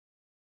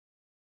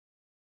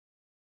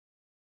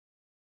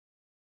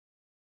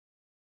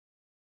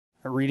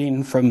A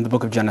reading from the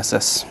book of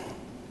Genesis.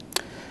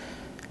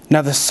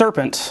 Now the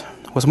serpent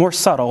was more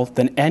subtle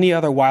than any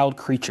other wild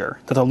creature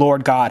that the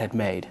Lord God had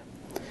made.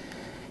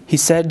 He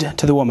said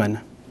to the woman,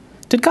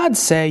 "Did God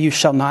say you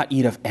shall not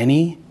eat of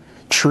any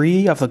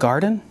tree of the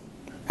garden?"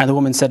 And the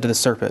woman said to the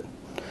serpent,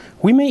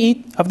 "We may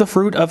eat of the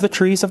fruit of the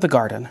trees of the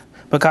garden,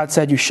 but God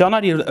said, you shall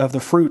not eat of the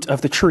fruit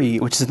of the tree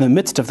which is in the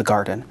midst of the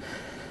garden,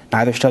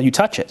 neither shall you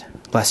touch it,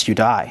 lest you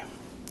die."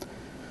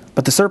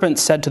 But the serpent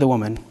said to the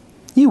woman,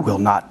 "You will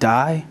not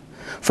die.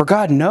 For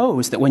God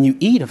knows that when you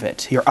eat of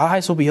it, your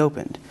eyes will be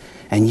opened,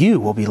 and you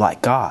will be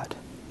like God,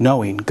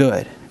 knowing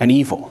good and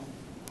evil."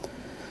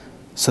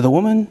 So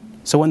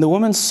when the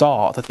woman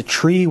saw that the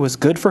tree was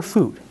good for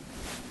food,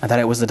 and that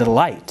it was a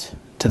delight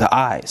to the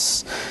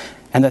eyes,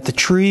 and that the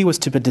tree was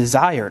to be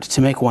desired to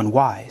make one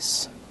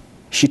wise,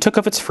 she took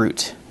of its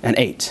fruit and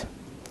ate.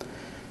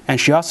 And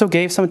she also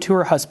gave some to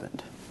her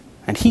husband,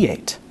 and he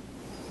ate.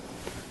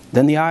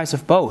 Then the eyes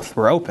of both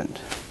were opened,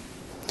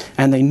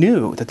 and they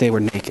knew that they were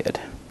naked.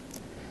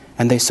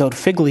 And they sewed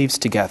fig leaves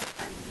together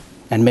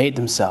and made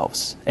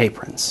themselves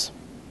aprons.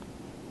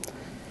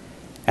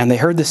 And they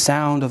heard the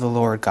sound of the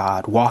Lord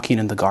God walking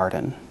in the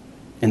garden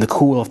in the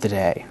cool of the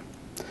day.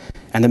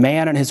 And the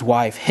man and his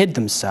wife hid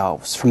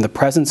themselves from the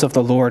presence of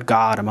the Lord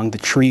God among the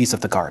trees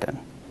of the garden.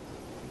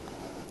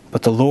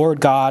 But the Lord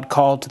God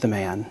called to the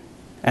man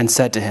and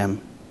said to him,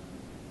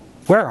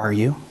 "Where are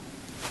you?"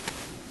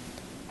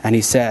 And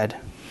he said,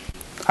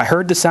 "I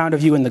heard the sound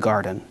of you in the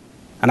garden,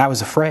 and I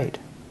was afraid,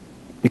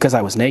 because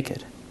I was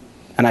naked,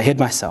 and I hid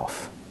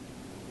myself."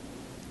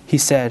 He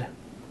said,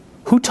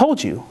 "Who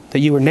told you that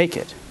you were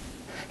naked?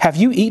 Have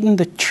you eaten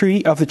the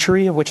tree of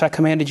which I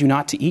commanded you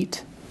not to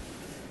eat?"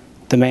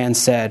 The man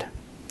said,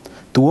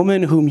 "The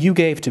woman whom you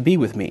gave to be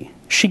with me,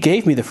 she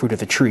gave me the fruit of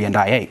the tree, and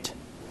I ate."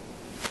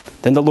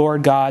 Then the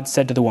Lord God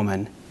said to the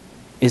woman,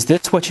 "Is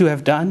this what you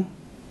have done?"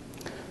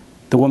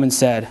 The woman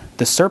said,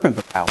 "The serpent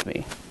beguiled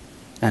me,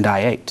 and I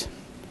ate."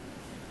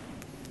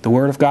 The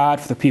word of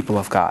God for the people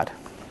of God.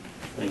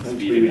 Thanks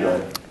be to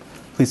God.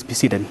 Please be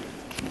seated.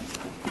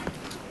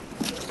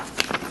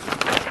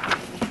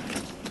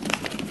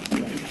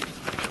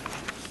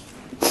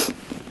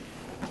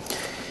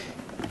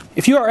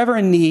 If you are ever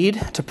in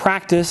need of a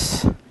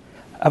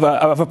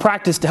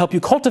practice to help you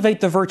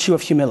cultivate the virtue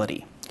of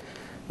humility,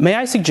 may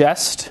I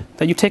suggest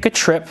that you take a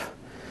trip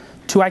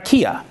to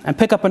IKEA and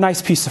pick up a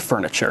nice piece of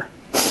furniture.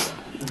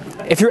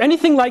 If you're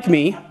anything like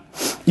me,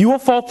 you will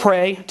fall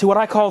prey to what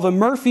I call the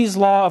Murphy's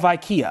Law of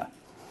IKEA.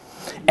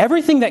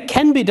 Everything that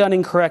can be done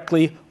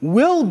incorrectly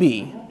will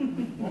be,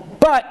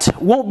 but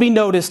won't be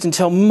noticed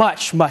until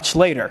much, much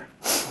later.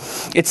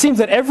 It seems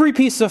that every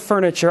piece of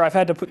furniture I've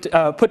had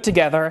to put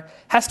together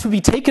has to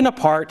be taken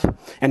apart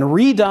and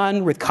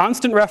redone with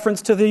constant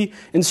reference to the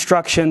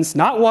instructions,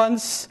 not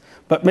once,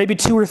 but maybe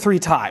 2 or 3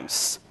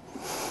 times.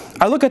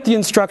 I look at the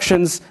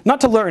instructions not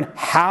to learn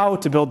how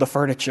to build the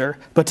furniture,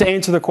 but to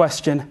answer the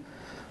question,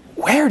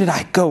 where did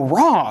I go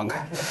wrong?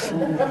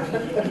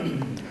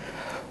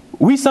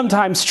 We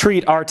sometimes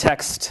treat our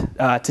text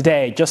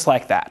today just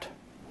like that.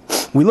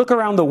 We look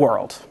around the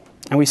world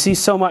and we see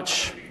so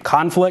much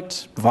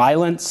conflict,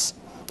 violence,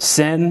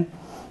 sin,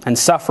 and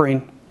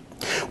suffering.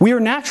 We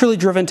are naturally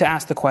driven to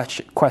ask the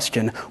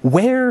question,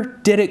 where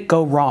did it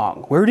go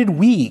wrong? Where did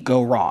we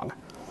go wrong?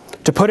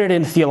 To put it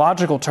in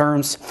theological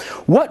terms,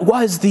 what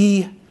was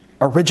the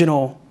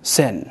original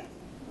sin?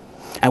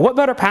 And what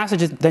better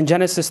passage than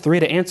Genesis 3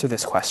 to answer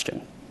this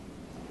question?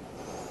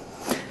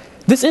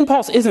 This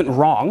impulse isn't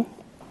wrong.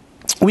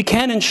 We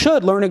can and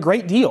should learn a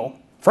great deal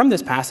from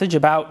this passage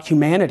about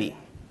humanity,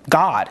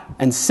 God,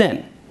 and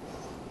sin.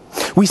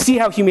 We see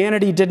how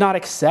humanity did not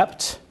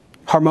accept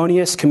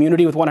harmonious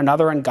community with one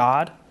another and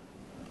God,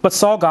 but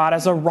saw God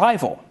as a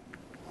rival.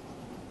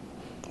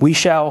 We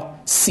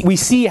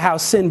see how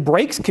sin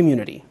breaks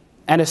community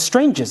and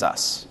estranges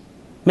us,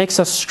 makes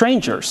us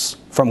strangers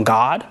from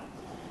God,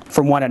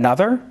 from one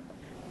another,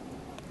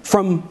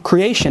 from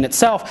creation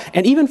itself,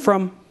 and even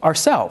from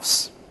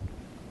ourselves.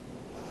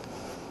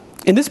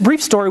 In this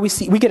brief story,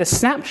 we get a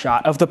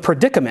snapshot of the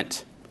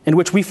predicament in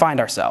which we find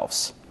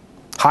ourselves,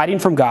 hiding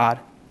from God,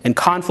 in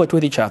conflict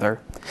with each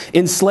other,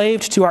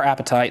 enslaved to our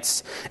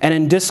appetites, and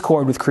in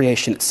discord with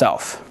creation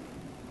itself.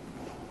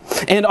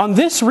 And on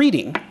this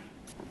reading,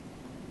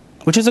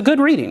 which is a good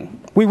reading,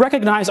 we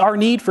recognize our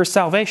need for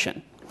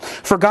salvation,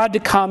 for God to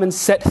come and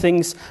set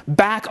things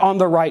back on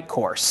the right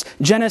course.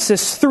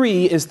 Genesis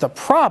 3 is the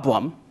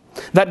problem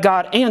that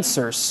God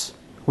answers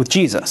with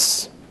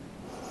Jesus.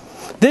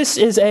 This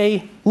is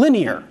a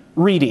linear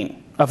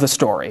reading of the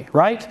story,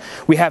 right?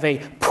 We have a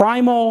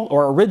primal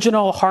or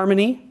original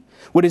harmony,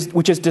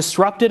 which is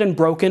disrupted and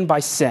broken by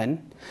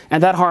sin,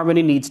 and that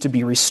harmony needs to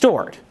be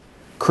restored.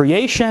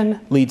 Creation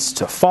leads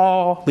to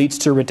fall, leads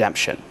to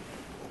redemption.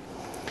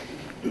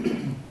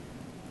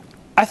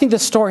 I think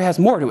this story has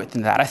more to it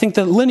than that. I think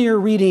the linear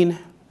reading,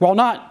 while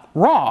not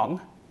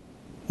wrong,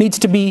 needs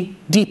to be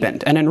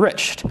deepened and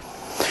enriched.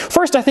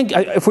 First, I think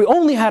if we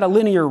only had a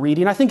linear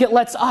reading, I think it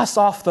lets us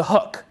off the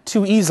hook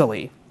too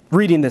easily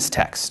reading this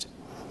text.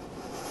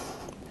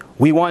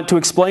 We want to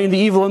explain the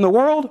evil in the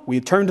world. We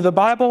turn to the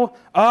Bible.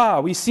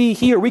 We see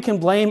here we can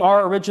blame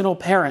our original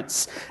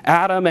parents,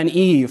 Adam and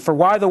Eve, for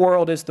why the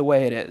world is the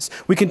way it is.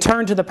 We can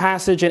turn to the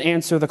passage and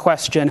answer the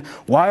question,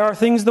 why are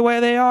things the way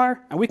they are?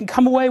 And we can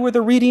come away with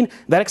a reading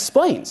that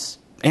explains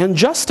and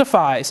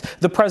justifies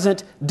the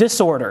present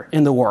disorder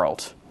in the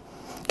world,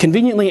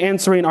 conveniently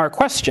answering our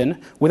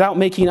question without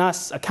making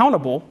us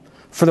accountable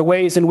for the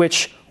ways in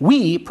which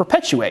we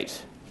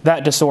perpetuate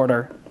that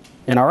disorder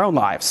in our own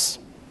lives.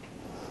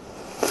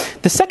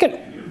 The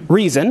second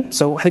reason,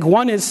 so I think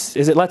one is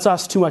it lets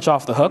us too much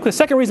off the hook. The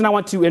second reason I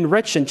want to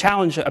enrich and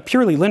challenge a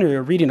purely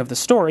linear reading of the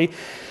story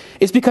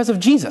is because of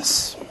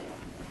Jesus.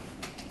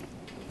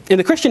 In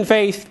the Christian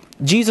faith,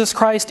 Jesus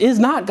Christ is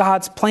not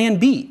God's plan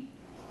B,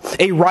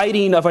 a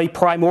righting of a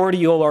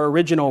primordial or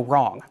original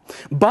wrong,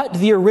 but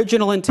the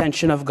original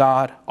intention of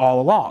God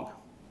all along.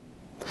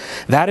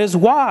 That is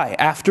why,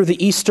 after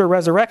the Easter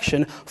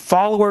resurrection,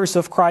 followers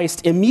of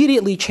Christ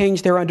immediately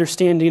change their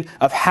understanding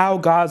of how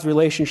God's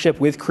relationship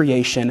with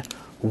creation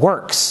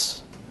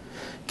works.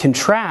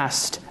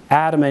 Contrast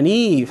Adam and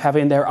Eve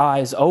having their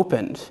eyes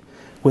opened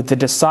with the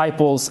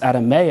disciples at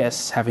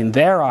Emmaus having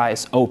their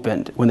eyes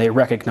opened when they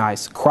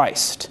recognize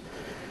Christ.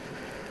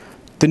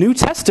 The New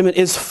Testament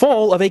is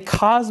full of a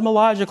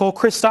cosmological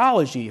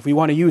Christology, if we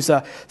want to use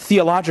a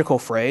theological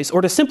phrase, or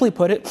to simply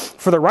put it,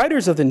 for the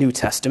writers of the New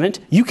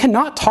Testament, you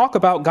cannot talk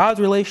about God's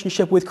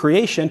relationship with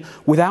creation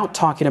without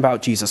talking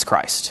about Jesus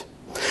Christ.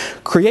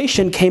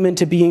 Creation came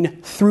into being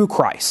through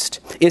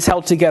Christ, is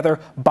held together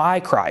by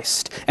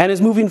Christ, and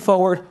is moving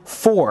forward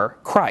for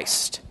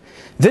Christ.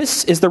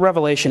 This is the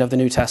revelation of the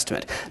New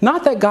Testament.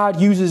 Not that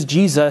God uses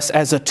Jesus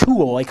as a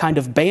tool, a kind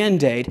of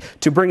band-aid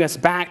to bring us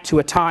back to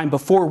a time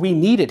before we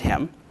needed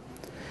him,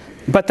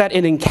 but that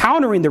in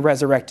encountering the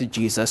resurrected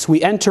Jesus,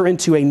 we enter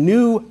into a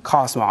new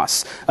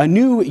cosmos, a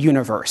new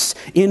universe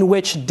in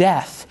which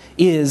death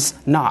is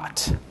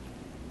not.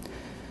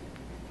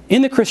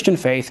 In the Christian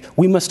faith,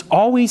 we must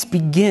always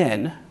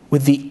begin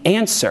with the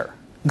answer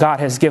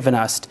God has given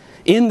us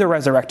in the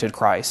resurrected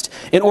Christ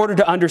in order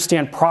to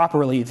understand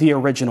properly the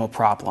original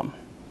problem.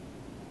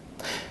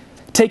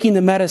 Taking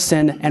the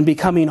medicine and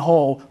becoming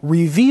whole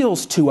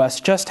reveals to us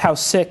just how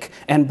sick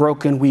and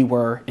broken we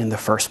were in the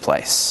first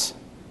place.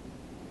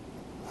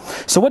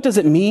 So what does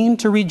it mean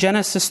to read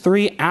Genesis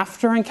 3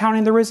 after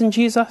encountering the risen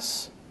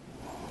Jesus?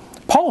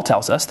 Paul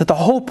tells us that the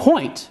whole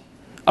point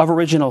of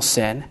original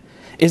sin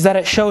is that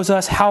it shows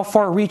us how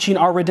far-reaching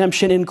our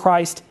redemption in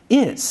Christ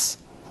is.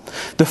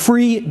 The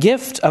free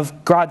gift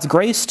of God's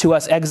grace to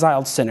us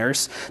exiled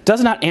sinners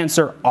does not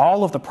answer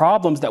all of the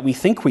problems that we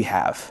think we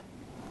have.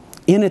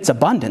 In its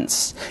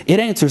abundance, it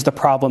answers the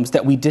problems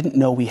that we didn't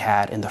know we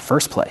had in the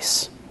first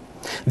place.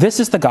 This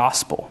is the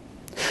gospel.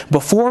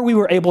 Before we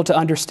were able to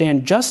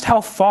understand just how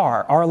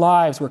far our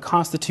lives were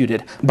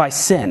constituted by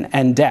sin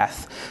and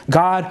death,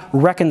 God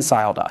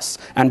reconciled us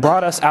and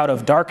brought us out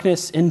of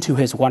darkness into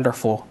his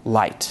wonderful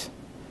light.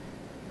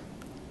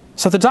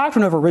 So the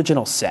doctrine of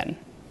original sin,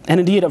 and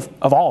indeed of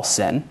all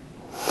sin,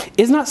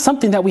 is not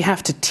something that we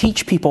have to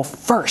teach people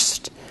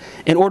first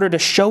in order to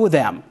show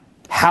them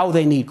how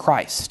they need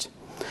Christ.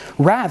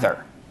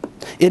 Rather,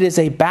 it is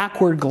a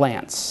backward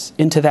glance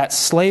into that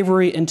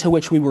slavery into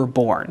which we were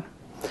born,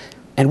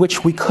 and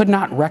which we could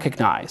not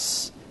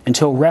recognize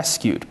until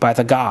rescued by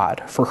the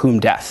God for whom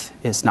death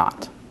is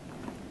not.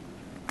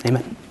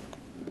 Amen.